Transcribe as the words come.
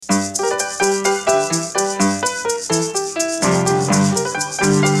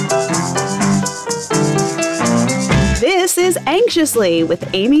Anxiously with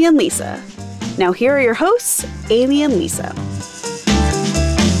Amy and Lisa. Now here are your hosts, Amy and Lisa.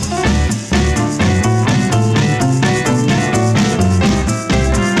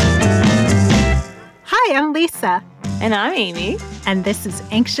 Hi, I'm Lisa. And I'm Amy. And this is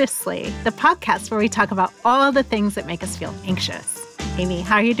Anxiously, the podcast where we talk about all the things that make us feel anxious. Amy,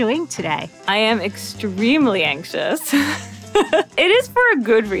 how are you doing today? I am extremely anxious. It is for a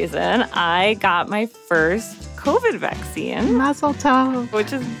good reason. I got my first COVID vaccine. Mazel tov.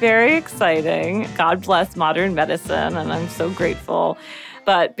 Which is very exciting. God bless modern medicine, and I'm so grateful.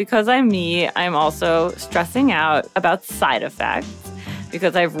 But because I'm me, I'm also stressing out about side effects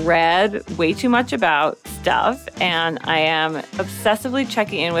because I've read way too much about stuff, and I am obsessively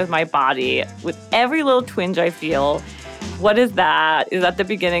checking in with my body with every little twinge I feel. What is that? Is that the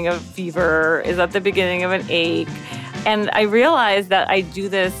beginning of fever? Is that the beginning of an ache? And I realized that I do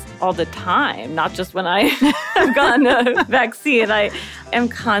this all the time, not just when I have gotten a vaccine. I am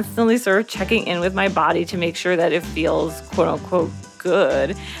constantly sort of checking in with my body to make sure that it feels, quote unquote,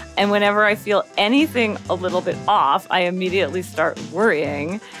 good. And whenever I feel anything a little bit off, I immediately start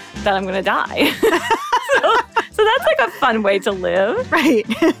worrying that I'm going to die. So that's like a fun way to live. Right.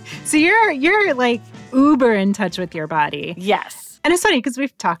 So you're like uber in touch with your body. Yes. And it's funny because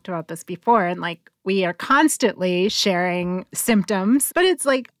we've talked about this before, and like we are constantly sharing symptoms, but it's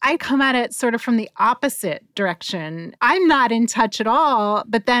like I come at it sort of from the opposite direction. I'm not in touch at all,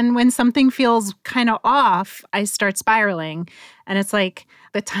 but then when something feels kind of off, I start spiraling. And it's like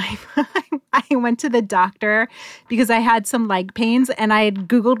the time I went to the doctor because I had some leg pains, and I had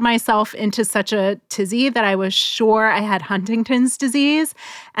Googled myself into such a tizzy that I was sure I had Huntington's disease.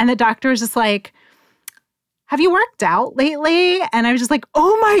 And the doctor was just like, have you worked out lately? And I was just like,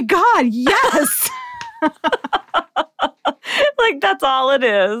 oh my God, yes. Like that's all it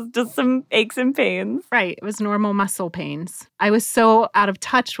is. Just some aches and pains. Right. It was normal muscle pains. I was so out of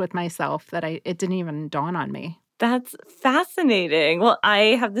touch with myself that it didn't even dawn on me. That's fascinating. Well,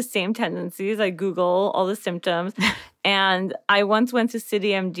 I have the same tendencies. I Google all the symptoms. And I once went to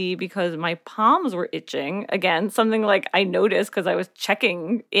CityMD because my palms were itching. Again, something like I noticed because I was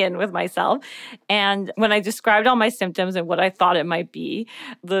checking in with myself. And when I described all my symptoms and what I thought it might be,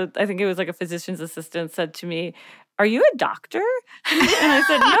 I think it was like a physician's assistant said to me, "Are you a doctor?" And I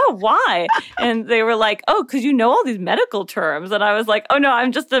said, "No, why?" And they were like, "Oh, because you know all these medical terms." And I was like, "Oh, no,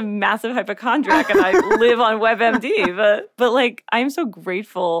 I'm just a massive hypochondriac and I live on WebMD." But like, I'm so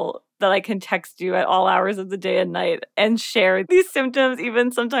grateful that I can text you at all hours of the day and night and share these symptoms,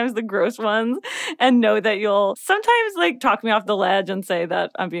 even sometimes the gross ones, and know that you'll sometimes like talk me off the ledge and say that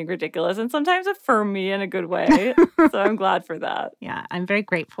I'm being ridiculous and sometimes affirm me in a good way. So I'm glad for that. Yeah, I'm very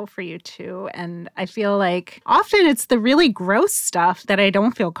grateful for you too. And I feel like often it's the really gross stuff that I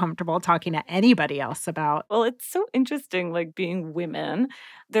don't feel comfortable talking to anybody else about. Well, it's so interesting, like being women.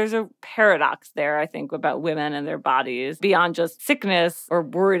 There's a paradox there, I think, about women and their bodies beyond just sickness or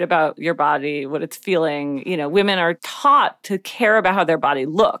worried about your body, what it's feeling. You know, women are taught to care about how their body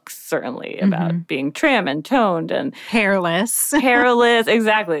looks, certainly, about being trim and toned and hairless. Hairless,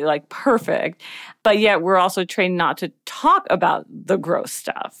 exactly, like perfect. But yet we're also trained not to talk about the gross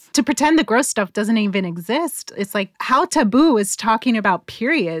stuff. To pretend the gross stuff doesn't even exist. It's like how taboo is talking about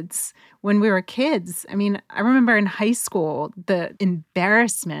periods when we were kids. I mean, I remember in high school, the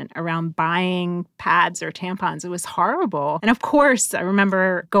embarrassment around buying pads or tampons. It was horrible. And of course, I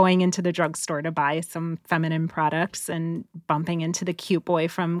remember going into the drugstore to buy some feminine products and bumping into the cute boy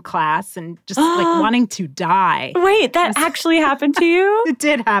from class and just like wanting to die. Wait, that actually happened to you? It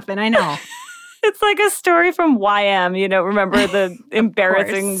did happen. I know. It's like a story from YM, you know, remember the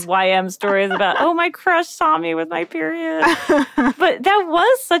embarrassing YM stories about, oh, my crush saw me with my period. But that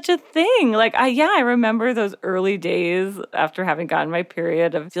was such a thing. Like, I remember those early days after having gotten my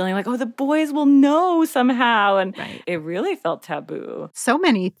period of feeling like, oh, the boys will know somehow. And It really felt taboo. So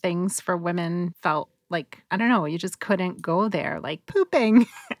many things for women felt like, I don't know, you just couldn't go there. Like pooping.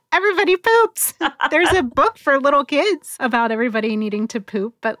 Everybody poops. There's a book for little kids about everybody needing to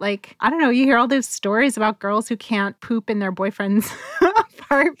poop. But like, I don't know, you hear all those stories about girls who can't poop in their boyfriend's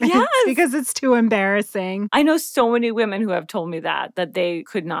apartments because it's too embarrassing. I know so many women who have told me that they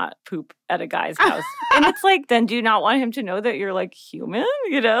could not poop at a guy's house. And it's like, then do you not want him to know that you're like human?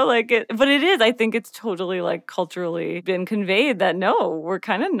 You know, like but it is, I think it's totally like culturally been conveyed that no, we're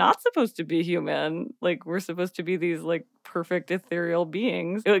kind of not supposed to be human. Like we're supposed to be these like perfect ethereal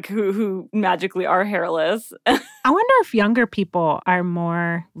beings like who magically are hairless. I wonder if younger people are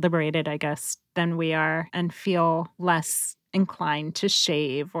more liberated, I guess, than we are and feel less inclined to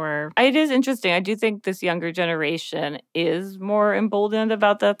shave or... It is interesting. I do think this younger generation is more emboldened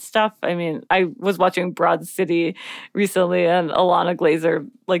about that stuff. I mean, I was watching Broad City recently, and Alana Glazer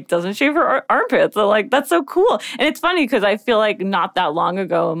doesn't shave her armpits. So that's so cool. And it's funny because I feel like not that long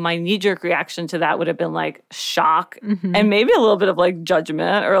ago, my knee-jerk reaction to that would have been shock and maybe a little bit of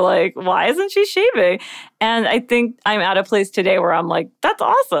judgment or why isn't she shaving? And I think I'm at a place today where I'm that's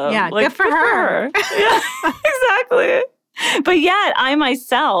awesome. Yeah, good for her. Yeah, exactly. But yet, I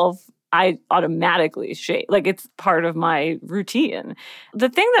myself, I automatically shave. It's part of my routine. The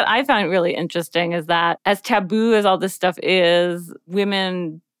thing that I find really interesting is that as taboo as all this stuff is,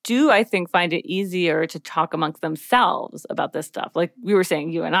 women do, I think, find it easier to talk amongst themselves about this stuff. Like we were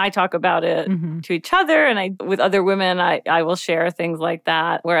saying, you and I talk about it to each other, and with other women, I will share things like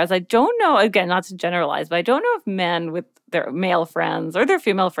that. Whereas I don't know, again, not to generalize, but I don't know if men with their male friends or their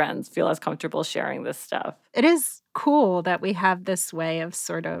female friends feel as comfortable sharing this stuff. It is cool that we have this way of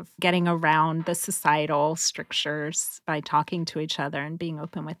sort of getting around the societal strictures by talking to each other and being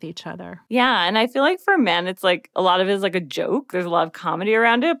open with each other. Yeah, and I feel like for men, it's a lot of it is a joke. There's a lot of comedy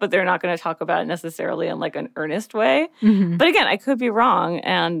around it, but they're not going to talk about it necessarily in an earnest way. But again, I could be wrong.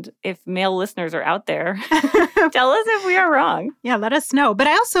 And if male listeners are out there, tell us if we are wrong. Yeah, let us know. But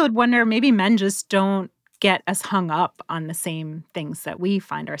I also would wonder, maybe men just don't get as hung up on the same things that we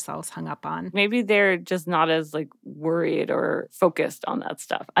find ourselves hung up on. Maybe they're just not as worried or focused on that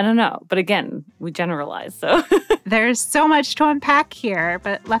stuff. I don't know. But again, we generalize, so. There's so much to unpack here,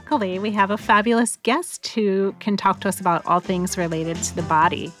 but luckily we have a fabulous guest who can talk to us about all things related to the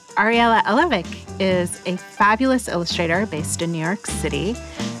body. Ariella Elevik is a fabulous illustrator based in New York City.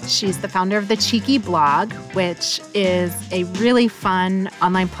 She's the founder of the Cheeky blog, which is a really fun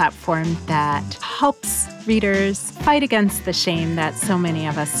online platform that helps readers fight against the shame that so many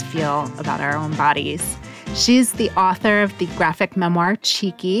of us feel about our own bodies. She's the author of the graphic memoir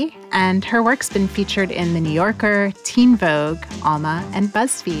Cheeky, and her work's been featured in The New Yorker, Teen Vogue, Alma, and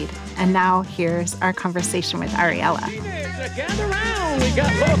BuzzFeed. And now here's our conversation with Ariella. Gather round, we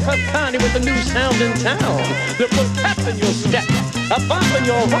got Laura Connie with the new sound in town. The put pep in your step, a bump in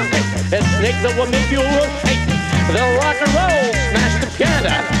your rocket, a snake that will make you rotate. They'll rock and roll, smash the piano.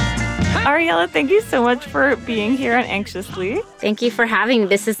 Ariella, thank you so much for being here on Anxiously. Thank you for having me.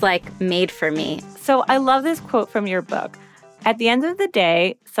 This is made for me. So I love this quote from your book. At the end of the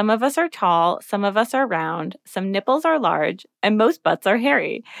day, some of us are tall, some of us are round, some nipples are large, and most butts are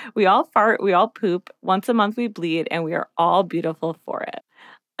hairy. We all fart, we all poop, once a month we bleed, and we are all beautiful for it.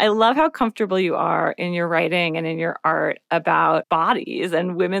 I love how comfortable you are in your writing and in your art about bodies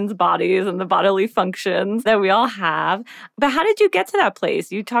and women's bodies and the bodily functions that we all have. But how did you get to that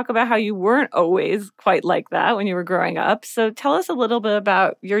place? You talk about how you weren't always quite like that when you were growing up. So tell us a little bit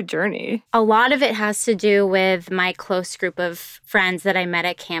about your journey. A lot of it has to do with my close group of friends that I met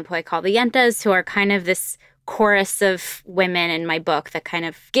at camp, who I call the Yentas, who are kind of this chorus of women in my book that kind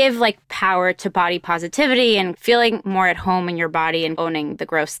of give power to body positivity and feeling more at home in your body and owning the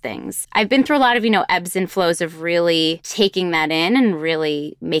gross things. I've been through a lot of, ebbs and flows of really taking that in and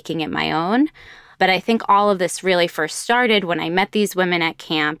really making it my own. But I think all of this really first started when I met these women at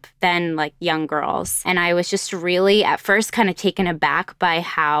camp, then young girls. And I was just really at first kind of taken aback by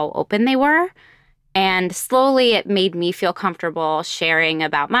how open they were. And slowly it made me feel comfortable sharing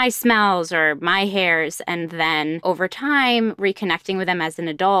about my smells or my hairs. And then over time, reconnecting with them as an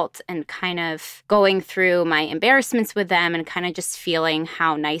adult and kind of going through my embarrassments with them and kind of just feeling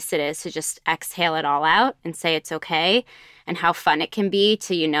how nice it is to just exhale it all out and say it's okay. And how fun it can be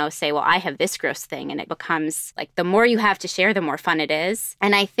to, say, well, I have this gross thing. And it becomes the more you have to share, the more fun it is.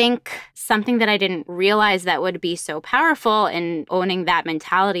 And I think something that I didn't realize that would be so powerful in owning that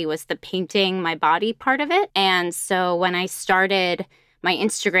mentality was the painting my body part of it. And so when I started my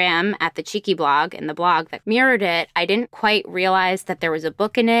Instagram at the Cheeky blog and the blog that mirrored it, I didn't quite realize that there was a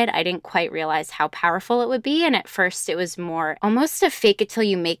book in it. I didn't quite realize how powerful it would be. And at first it was more almost a fake it till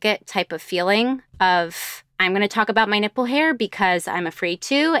you make it type of feeling of, I'm going to talk about my nipple hair because I'm afraid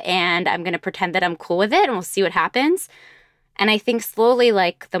to, and I'm going to pretend that I'm cool with it, and we'll see what happens. And I think slowly,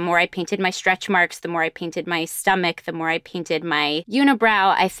 the more I painted my stretch marks, the more I painted my stomach, the more I painted my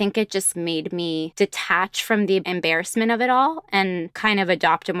unibrow, I think it just made me detach from the embarrassment of it all and kind of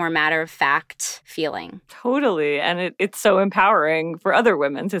adopt a more matter-of-fact feeling. Totally. And it's so empowering for other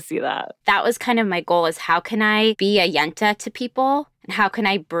women to see that. That was kind of my goal, is how can I be a Yenta to people And how can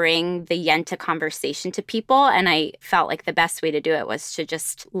I bring the Yenta conversation to people? And I felt like the best way to do it was to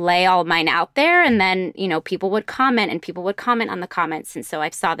just lay all mine out there. And then, people would comment and people would comment on the comments. And so I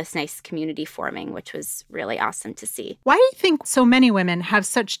saw this nice community forming, which was really awesome to see. Why do you think so many women have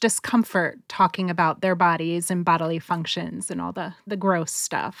such discomfort talking about their bodies and bodily functions and all the gross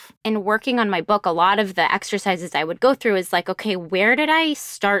stuff? In working on my book, a lot of the exercises I would go through is like, okay, where did I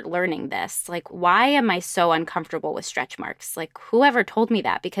start learning this? Like, why am I so uncomfortable with stretch marks? Like, whoever told me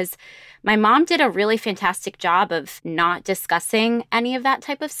that? Because my mom did a really fantastic job of not discussing any of that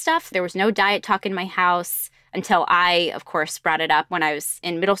type of stuff. There was no diet talk in my house until I, of course, brought it up when I was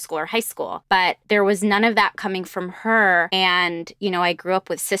in middle school or high school. But there was none of that coming from her. And, I grew up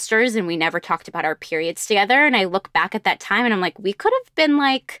with sisters and we never talked about our periods together. And I look back at that time and I'm like, we could have been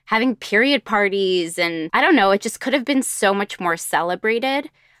like having period parties. And I don't know, it just could have been so much more celebrated.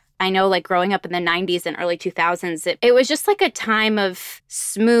 I know, like, growing up in the 90s and early 2000s, it was just like a time of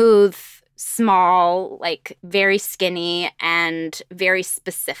smooth, small, like very skinny and very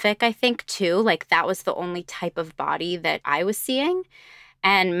specific, I think, too. Like, that was the only type of body that I was seeing.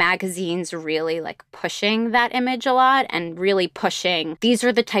 And magazines really like pushing that image a lot and really pushing, these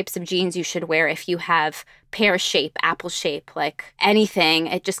are the types of jeans you should wear if you have pear shape, apple shape, like anything.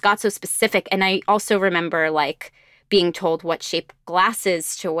 It just got so specific. And I also remember like being told what shape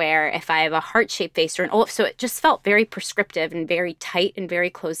glasses to wear if I have a heart-shaped face or an olive. So it just felt very prescriptive and very tight and very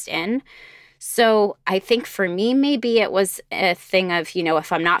closed in. So I think for me, maybe it was a thing of,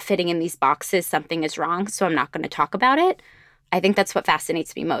 if I'm not fitting in these boxes, something is wrong, so I'm not going to talk about it. I think that's what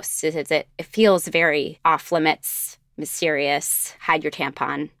fascinates me most, is it feels very off limits, mysterious, hide your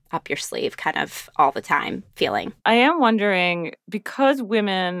tampon up your sleeve kind of all the time feeling. I am wondering, because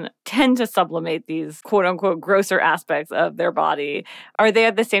women tend to sublimate these quote unquote grosser aspects of their body, are they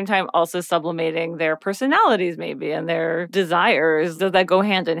at the same time also sublimating their personalities maybe and their desires? Does that go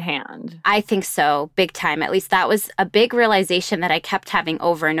hand in hand? I think so, big time. At least that was a big realization that I kept having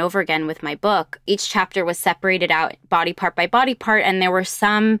over and over again with my book. Each chapter was separated out body part by body part, and there were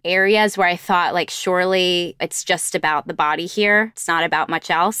some areas where I thought, like, surely it's just about the body here. It's not about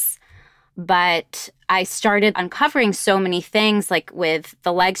much else. But I started uncovering so many things, like with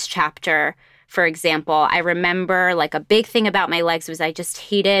the legs chapter, for example. I remember like a big thing about my legs was I just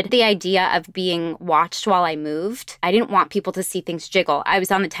hated the idea of being watched while I moved. I didn't want people to see things jiggle. I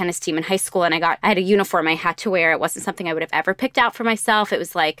was on the tennis team in high school and I had a uniform I had to wear. It wasn't something I would have ever picked out for myself. It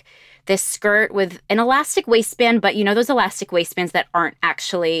was like this skirt with an elastic waistband, but those elastic waistbands that aren't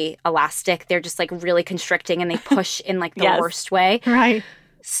actually elastic. They're just like really constricting and they push in like the Yes. worst way. Right.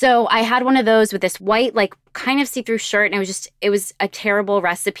 So I had one of those with this white, like kind of see-through shirt. And it was a terrible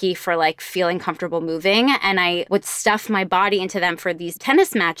recipe for like feeling comfortable moving. And I would stuff my body into them for these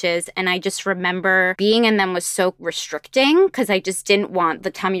tennis matches. And I just remember being in them was so restricting because I just didn't want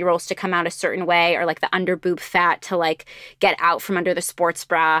the tummy rolls to come out a certain way or like the under boob fat to like get out from under the sports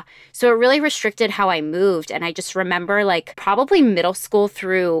bra. So it really restricted how I moved. And I just remember like probably middle school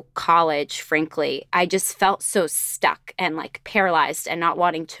through college, frankly, I just felt so stuck and like paralyzed and not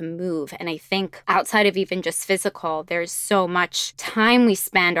wanting to move. And I think outside of even just physical, there's so much time we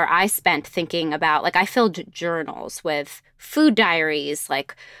spend or I spent thinking about, like I filled journals with food diaries,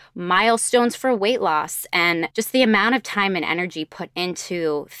 like milestones for weight loss, and just the amount of time and energy put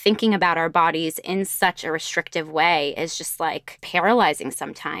into thinking about our bodies in such a restrictive way is just like paralyzing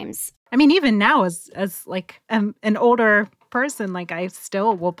sometimes. I mean, even now as like an older person, like I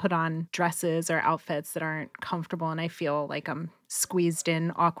still will put on dresses or outfits that aren't comfortable and I feel like I'm squeezed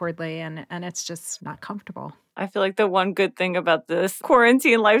in awkwardly and it's just not comfortable. I feel like the one good thing about this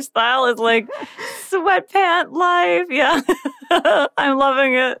quarantine lifestyle is like sweatpant life. Yeah. I'm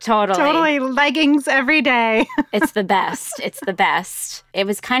loving it. Totally. Leggings every day. It's the best. It's the best. It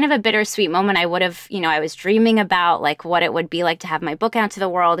was kind of a bittersweet moment. I would have, I was dreaming about like what it would be like to have my book out to the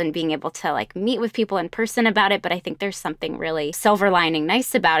world and being able to like meet with people in person about it. But I think there's something really silver lining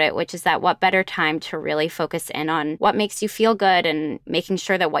nice about it, which is that what better time to really focus in on what makes you feel good and making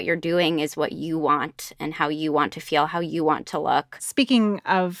sure that what you're doing is what you want and how you want to feel, how you want to look. Speaking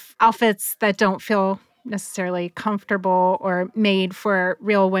of outfits that don't feel necessarily comfortable or made for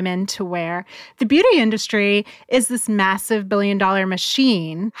real women to wear, the beauty industry is this massive billion-dollar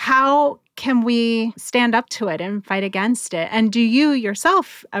machine. How can we stand up to it and fight against it? And do you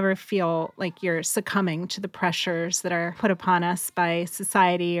yourself ever feel like you're succumbing to the pressures that are put upon us by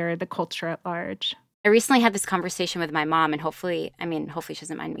society or the culture at large? I recently had this conversation with my mom, and hopefully she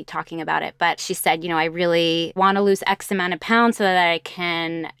doesn't mind me talking about it, but she said, I really want to lose X amount of pounds so that I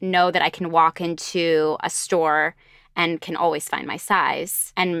can know that I can walk into a store and can always find my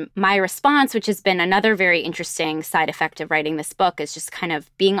size. And my response, which has been another very interesting side effect of writing this book, is just kind of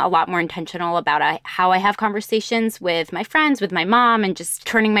being a lot more intentional about how I have conversations with my friends, with my mom, and just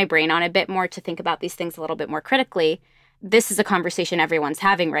turning my brain on a bit more to think about these things a little bit more critically. This is a conversation everyone's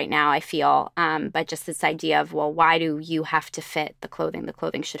having right now, I feel, but just this idea of, well, why do you have to fit the clothing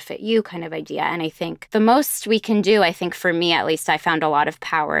should fit you kind of idea. And I think the most we can do, I think for me at least, I found a lot of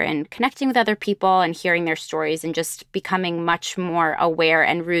power in connecting with other people and hearing their stories and just becoming much more aware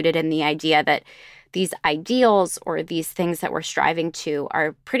and rooted in the idea that these ideals or these things that we're striving to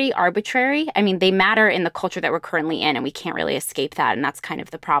are pretty arbitrary. I mean, they matter in the culture that we're currently in, and we can't really escape that. And that's kind of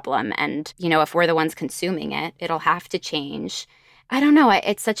the problem. And, if we're the ones consuming it, it'll have to change. I don't know.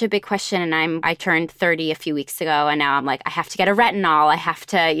 It's such a big question. And I turned 30 a few weeks ago, and now I'm like, I have to get a retinol. I have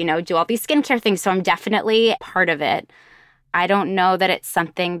to, do all these skincare things. So I'm definitely part of it. I don't know that it's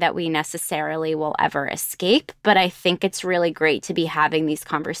something that we necessarily will ever escape, but I think it's really great to be having these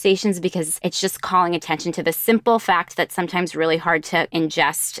conversations because it's just calling attention to the simple fact that's sometimes really hard to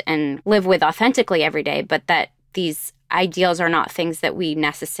ingest and live with authentically every day, but that these ideals are not things that we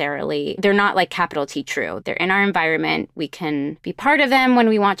necessarily, they're not like capital T true. They're in our environment. We can be part of them when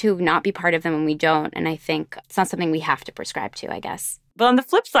we want to, not be part of them when we don't. And I think it's not something we have to prescribe to, I guess. But on the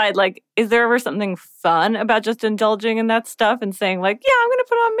flip side, is there ever something fun about just indulging in that stuff and saying yeah, I'm going to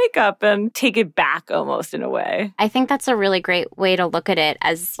put on makeup and take it back almost in a way? I think that's a really great way to look at it,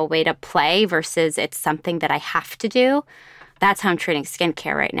 as a way to play versus it's something that I have to do. That's how I'm treating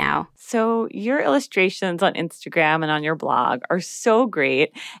skincare right now. So your illustrations on Instagram and on your blog are so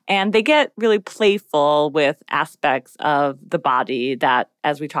great, and they get really playful with aspects of the body that,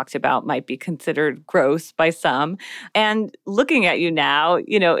 as we talked about, might be considered gross by some. And looking at you now,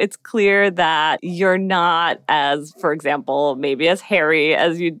 it's clear that you're not as, for example, maybe as hairy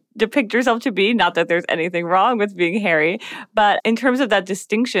as you depict yourself to be. Not that there's anything wrong with being hairy, but in terms of that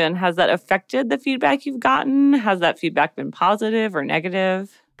distinction, has that affected the feedback you've gotten? Has that feedback been positive or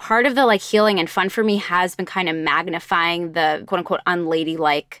negative? Part of the healing and fun for me has been kind of magnifying the quote unquote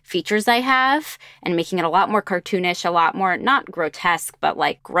unladylike features I have and making it a lot more cartoonish, a lot more not grotesque, but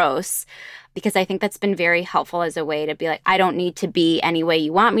gross. Because I think that's been very helpful as a way to be I don't need to be any way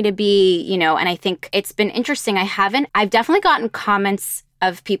you want me to be, and I think it's been interesting. I've definitely gotten comments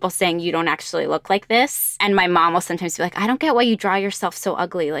of people saying, you don't actually look like this. And my mom will sometimes be I don't get why you draw yourself so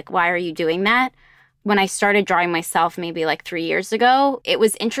ugly. Why are you doing that? When I started drawing myself maybe 3 years ago, it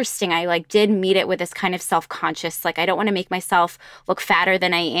was interesting. I did meet it with this kind of self-conscious, I don't want to make myself look fatter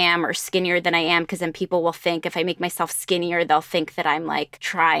than I am or skinnier than I am, because then people will think if I make myself skinnier, they'll think that I'm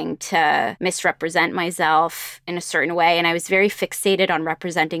trying to misrepresent myself in a certain way. And I was very fixated on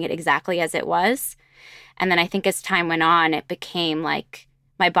representing it exactly as it was. And then I think as time went on, it became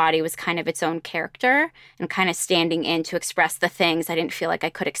my body was kind of its own character and kind of standing in to express the things I didn't feel like I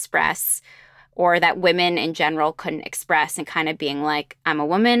could express, or that women in general couldn't express, and kind of being I'm a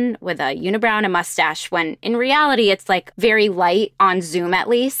woman with a unibrow and a mustache, when in reality it's very light on Zoom at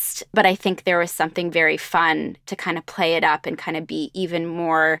least. But I think there was something very fun to kind of play it up and kind of be even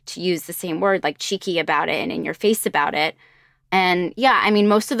more, to use the same word, cheeky about it and in your face about it. And yeah,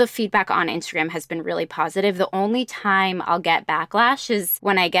 most of the feedback on Instagram has been really positive. The only time I'll get backlash is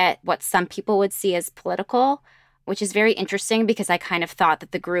when I get what some people would see as political, which is very interesting because I kind of thought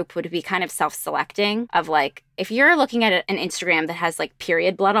that the group would be kind of self-selecting of if you're looking at an Instagram that has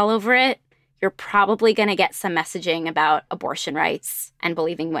period blood all over it, you're probably going to get some messaging about abortion rights and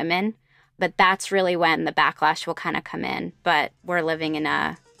believing women. But that's really when the backlash will kind of come in. But we're living in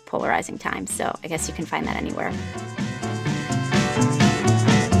a polarizing time, so I guess you can find that anywhere.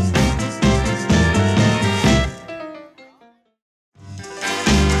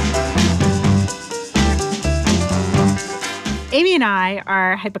 Amy and I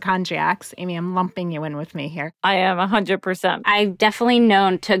are hypochondriacs. Amy, I'm lumping you in with me here. I am 100%. I've definitely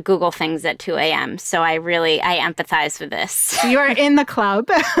known to Google things at 2 a.m., so I empathize with this. You are in the club.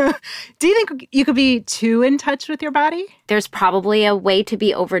 Do you think you could be too in touch with your body? There's probably a way to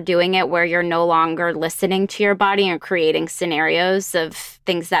be overdoing it where you're no longer listening to your body and creating scenarios of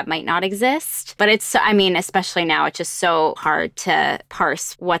things that might not exist. But especially now, it's just so hard to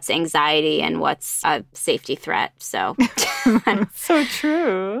parse what's anxiety and what's a safety threat. So... So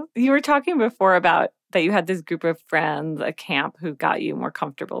true. You were talking before about that you had this group of friends, a camp, who got you more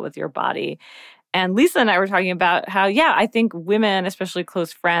comfortable with your body. And Lisa and I were talking about how, I think women, especially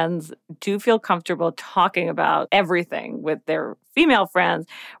close friends, do feel comfortable talking about everything with their female friends.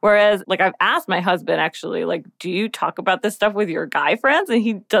 Whereas, I've asked my husband, actually, do you talk about this stuff with your guy friends? And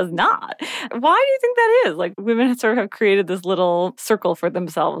he does not. Why do you think that is? Women sort of have created this little circle for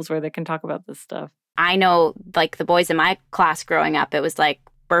themselves where they can talk about this stuff. I know like the boys in my class growing up, it was like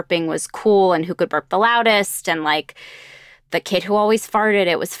burping was cool and who could burp the loudest, and like the kid who always farted,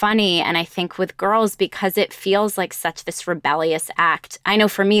 it was funny. And I think with girls, because it feels like such this rebellious act, I know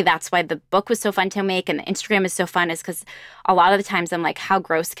for me, that's why the book was so fun to make and the Instagram is so fun, is because a lot of the times I'm like, how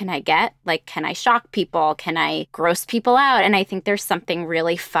gross can I get? Like, can I shock people? Can I gross people out? And I think there's something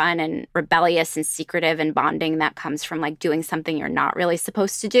really fun and rebellious and secretive and bonding that comes from like doing something you're not really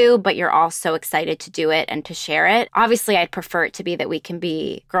supposed to do, but you're all so excited to do it and to share it. Obviously, I'd prefer it to be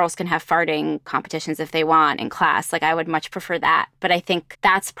that girls can have farting competitions if they want in class. Like, I would much prefer that. But I think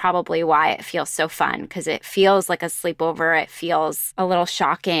that's probably why it feels so fun, because it feels like a sleepover. It feels a little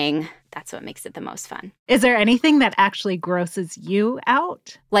shocking. That's what makes it the most fun. Is there anything that actually grosses you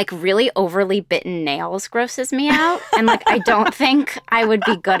out? Like really overly bitten nails grosses me out. And like, I don't think I would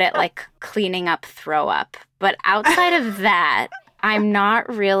be good at like cleaning up throw up. But outside of that, I'm not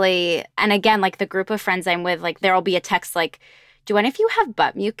really. And again, like the group of friends I'm with, like there'll be a text like, do any of you have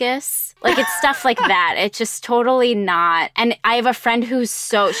butt mucus? Like, it's stuff like that. It's just totally not. And I have a friend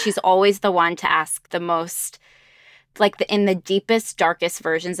she's always the one to ask the most, like in the deepest, darkest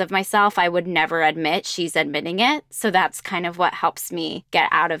versions of myself, I would never admit. She's admitting it. So that's kind of what helps me get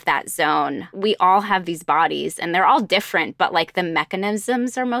out of that zone. We all have these bodies and they're all different, but like the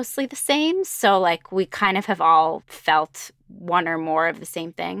mechanisms are mostly the same. So like we kind of have all felt one or more of the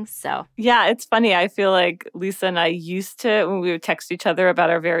same things. So yeah, it's funny. I feel like Lisa and I used to, when we would text each other about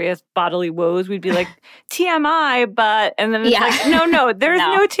our various bodily woes, we'd be like, TMI, but, and then it's like, no, there's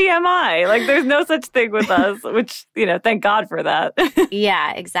no TMI. Like there's no such thing with us, which, thank God for that.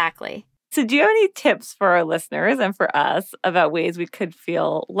 Yeah, exactly. So do you have any tips for our listeners and for us about ways we could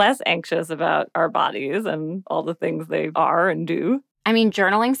feel less anxious about our bodies and all the things they are and do? I mean,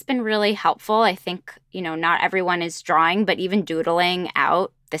 journaling's been really helpful. I think, not everyone is drawing, but even doodling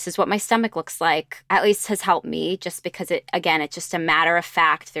out, this is what my stomach looks like, at least has helped me, just because it's just a matter of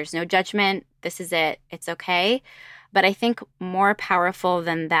fact. There's no judgment. This is it. It's okay. But I think more powerful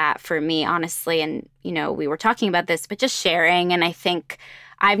than that for me, honestly, and, we were talking about this, but just sharing. And I think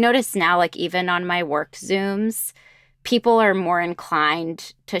I've noticed now, like even on my work Zooms, people are more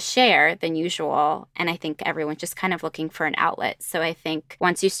inclined to share than usual. And I think everyone's just kind of looking for an outlet. So I think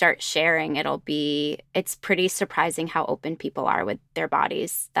once you start sharing, it's pretty surprising how open people are with their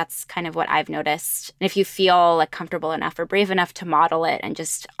bodies. That's kind of what I've noticed. And if you feel like comfortable enough or brave enough to model it and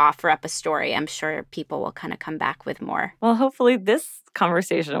just offer up a story, I'm sure people will kind of come back with more. Well, hopefully this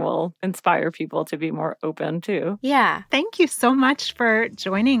conversation will inspire people to be more open too. Yeah. Thank you so much for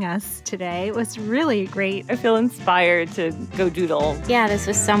joining us today. It was really great. I feel inspired to go doodle. Yeah, this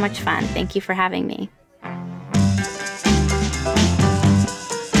was so much fun. Thank you for having me.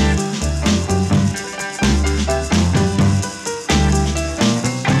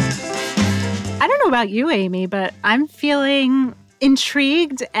 I don't know about you, Amy, but I'm feeling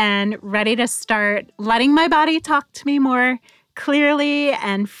intrigued and ready to start letting my body talk to me more clearly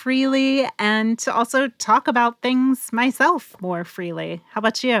and freely, and to also talk about things myself more freely. How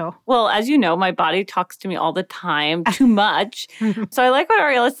about you? Well, as you know, my body talks to me all the time, too much. So I like what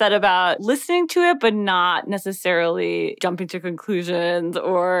Ariella said about listening to it, but not necessarily jumping to conclusions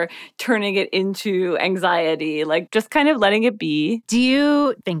or turning it into anxiety, like just kind of letting it be. Do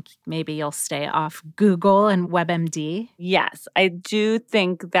you think maybe you'll stay off Google and WebMD? Yes, I do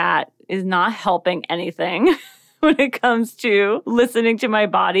think that is not helping anything when it comes to listening to my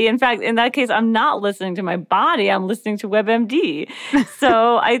body. In fact, in that case, I'm not listening to my body. I'm listening to WebMD.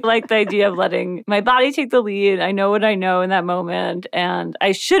 So I like the idea of letting my body take the lead. I know what I know in that moment. And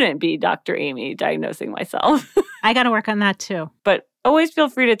I shouldn't be Dr. Amy diagnosing myself. I got to work on that too. But always feel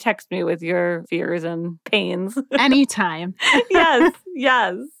free to text me with your fears and pains. Anytime.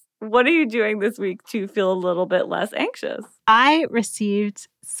 Yes. What are you doing this week to feel a little bit less anxious? I received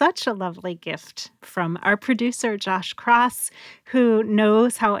such a lovely gift from our producer, Josh Cross, who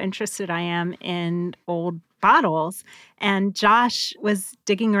knows how interested I am in old bottles. And Josh was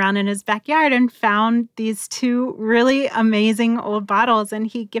digging around in his backyard and found these two really amazing old bottles, and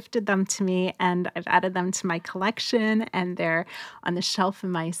he gifted them to me, and I've added them to my collection, and they're on the shelf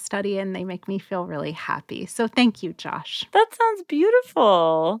in my study, and they make me feel really happy. So thank you, Josh. That sounds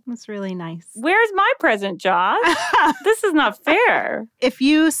beautiful. It was really nice. Where's my present, Josh? This is not fair. If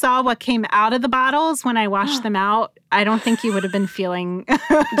you saw what came out of the bottles when I washed them out, I don't think you would have been feeling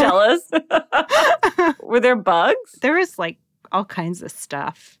jealous. Were there bugs? There was like all kinds of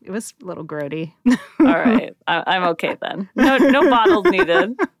stuff. It was a little grody. All right. I'm okay then. No bottles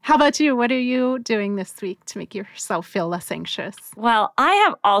needed. How about you? What are you doing this week to make yourself feel less anxious? Well, I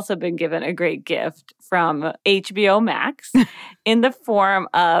have also been given a great gift from HBO Max in the form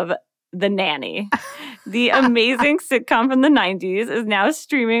of The Nanny. The amazing sitcom from the 90s is now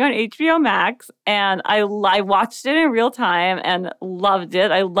streaming on HBO Max, and I watched it in real time and loved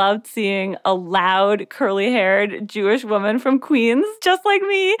it. I loved seeing a loud, curly-haired Jewish woman from Queens, just like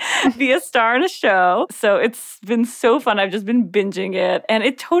me, be a star in a show. So it's been so fun. I've just been binging it, and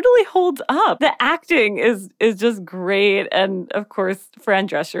it totally holds up. The acting is just great, and of course, Fran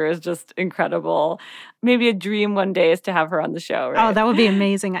Drescher is just incredible. Maybe a dream one day is to have her on the show, right? Oh, that would be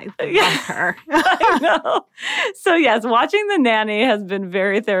amazing. I love her. I know. So yes, watching The Nanny has been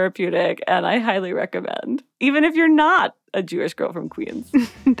very therapeutic, and I highly recommend, even if you're not a Jewish girl from Queens.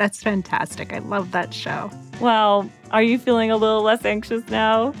 That's fantastic. I love that show. Well, are you feeling a little less anxious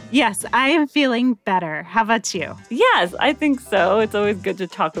now? Yes, I am feeling better. How about you? Yes, I think so. It's always good to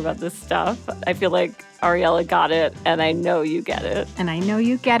talk about this stuff. I feel like Ariella got it, and I know you get it. And I know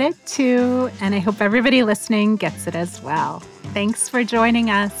you get it too. And I hope everybody listening gets it as well. Thanks for joining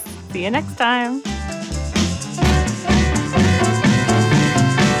us. See you next time.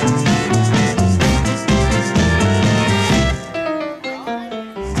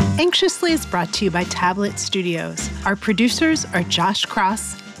 Anxiously is brought to you by Tablet Studios. Our producers are Josh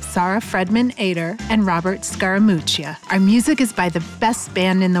Cross, Sarah Fredman Ader, and Robert Scaramuccia. Our music is by the best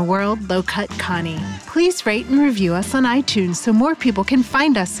band in the world, Low Cut Connie. Please rate and review us on iTunes so more people can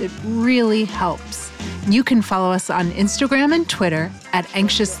find us. It really helps. You can follow us on Instagram and Twitter at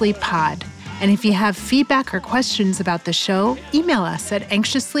AnxiouslyPod. And if you have feedback or questions about the show, email us at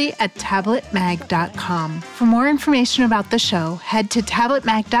anxiously@tabletmag.com. For more information about the show, head to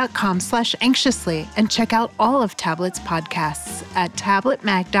tabletmag.com/anxiously and check out all of Tablet's podcasts at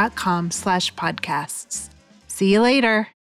tabletmag.com/podcasts. See you later.